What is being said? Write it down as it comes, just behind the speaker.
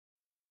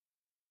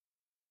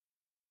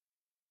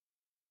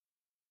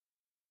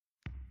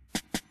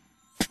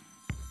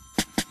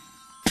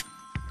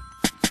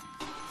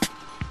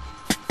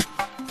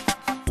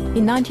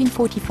In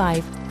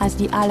 1945, as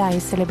the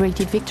Allies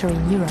celebrated victory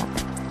in Europe,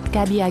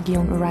 Gaby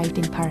Aguillon arrived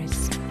in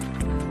Paris.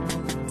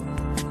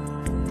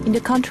 In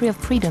the country of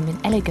freedom and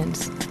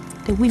elegance,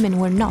 the women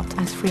were not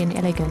as free and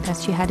elegant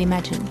as she had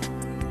imagined.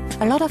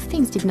 A lot of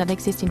things did not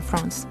exist in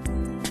France.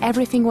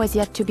 Everything was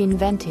yet to be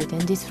invented,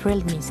 and this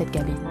thrilled me, said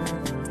Gaby.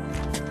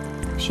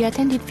 She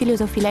attended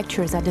philosophy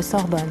lectures at the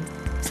Sorbonne,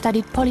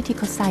 studied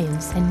political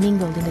science, and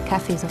mingled in the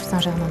cafes of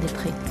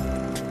Saint-Germain-des-Prés.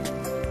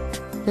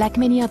 Like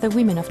many other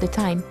women of the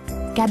time,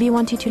 Gaby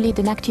wanted to lead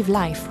an active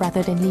life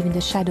rather than live in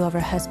the shadow of her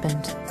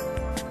husband.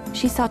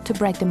 She sought to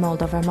break the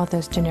mold of her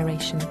mother's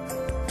generation.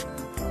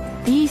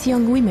 These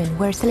young women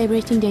were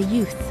celebrating their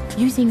youth,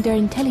 using their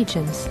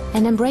intelligence,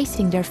 and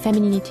embracing their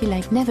femininity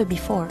like never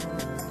before.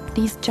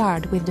 These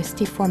jarred with the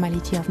stiff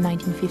formality of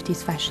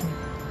 1950s fashion.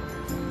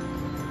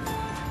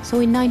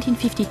 So in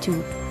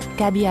 1952,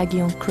 Gaby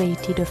Aguillon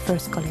created her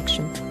first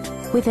collection.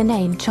 With a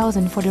name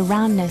chosen for the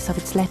roundness of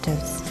its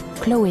letters,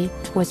 Chloe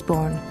was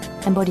born,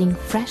 embodying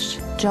fresh,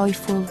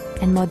 joyful,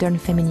 and modern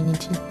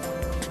femininity.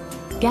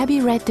 Gaby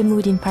read the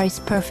mood in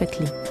Paris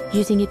perfectly,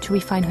 using it to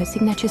refine her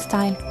signature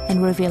style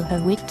and reveal her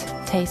wit,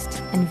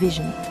 taste, and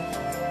vision.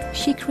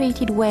 She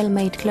created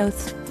well-made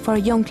clothes for a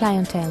young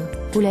clientele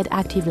who led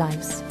active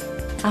lives.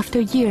 After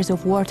years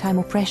of wartime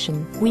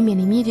oppression, women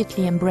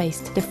immediately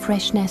embraced the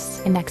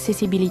freshness and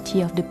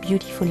accessibility of the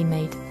beautifully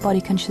made,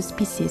 body-conscious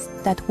pieces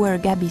that were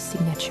Gaby's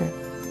signature.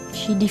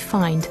 She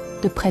defined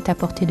the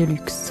prêt-à-porter de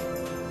luxe.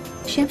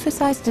 She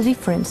emphasized the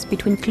difference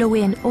between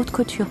Chloe and haute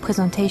couture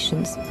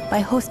presentations by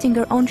hosting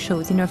her own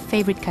shows in her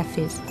favorite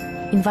cafes,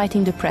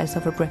 inviting the press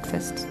over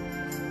breakfast.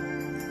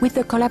 With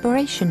the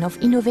collaboration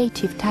of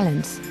innovative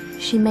talents,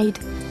 she made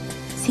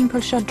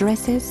simple short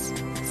dresses,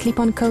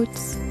 slip-on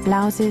coats,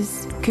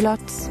 blouses,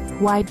 culottes,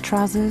 wide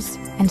trousers,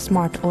 and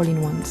smart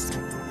all-in-ones.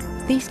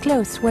 These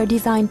clothes were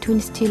designed to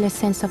instill a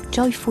sense of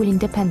joyful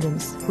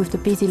independence with the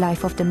busy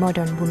life of the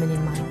modern woman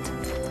in mind.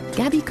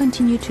 Gaby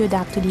continued to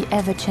adapt to the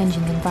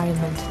ever-changing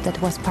environment that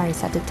was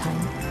Paris at the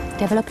time,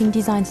 developing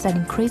designs that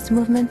increased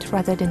movement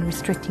rather than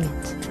restricting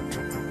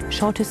it.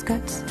 Shorter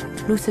skirts,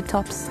 looser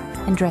tops,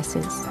 and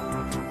dresses.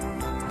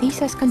 This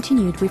has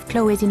continued with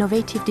Chloe's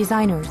innovative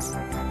designers,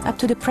 up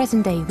to the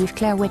present day with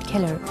Claire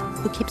Wade-Keller,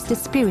 who keeps the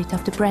spirit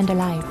of the brand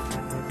alive.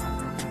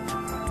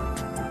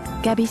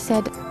 Gaby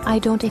said, "I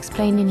don't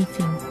explain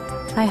anything.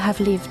 I have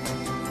lived.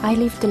 I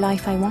lived the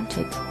life I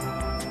wanted.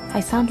 I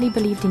soundly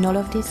believed in all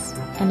of this,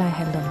 and I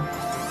held on."